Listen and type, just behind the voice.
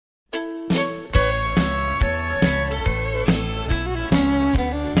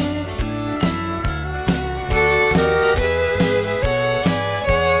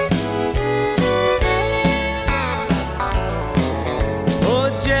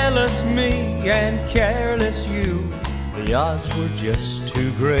and careless you, the odds were just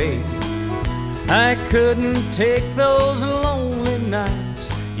too great. I couldn't take those lonely nights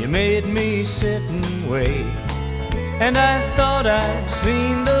you made me sit and wait. And I thought I'd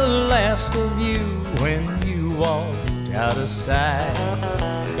seen the last of you when you walked out of sight.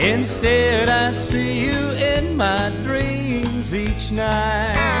 Instead I see you in my dreams each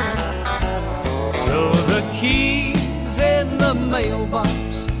night. So the keys in the mailbox,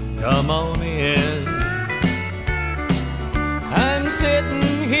 come on in. I'm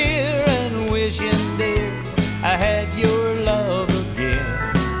sitting here and wishing, dear, I had your love again.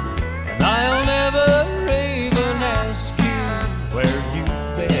 And I'll never even ask you where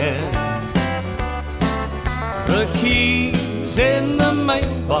you've been. The keys in the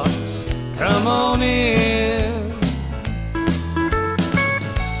mailbox, come on in.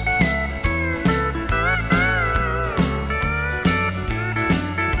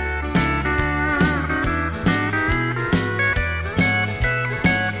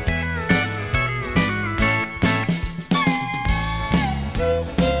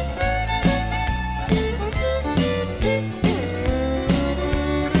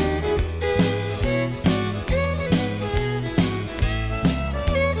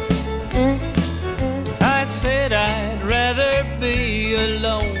 I'd rather be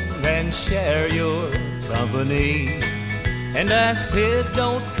alone than share your company. And I said,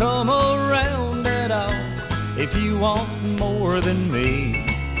 don't come around at all if you want more than me.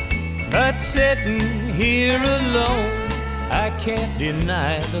 But sitting here alone, I can't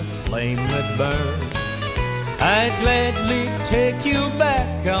deny the flame that burns. I'd gladly take you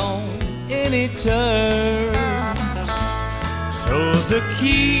back on any terms. So the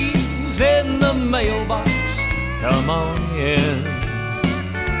keys in the mailbox, come on in.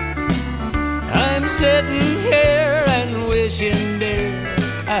 I'm sitting here and wishing, dear,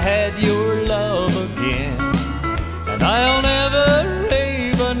 I had your love again. And I'll never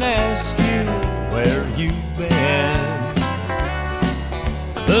even ask you where you've been.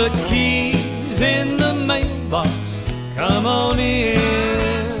 The keys in the mailbox, come on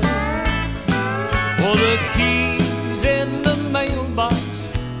in. Well, the keys in the mailbox,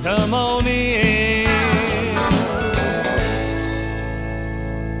 come on in.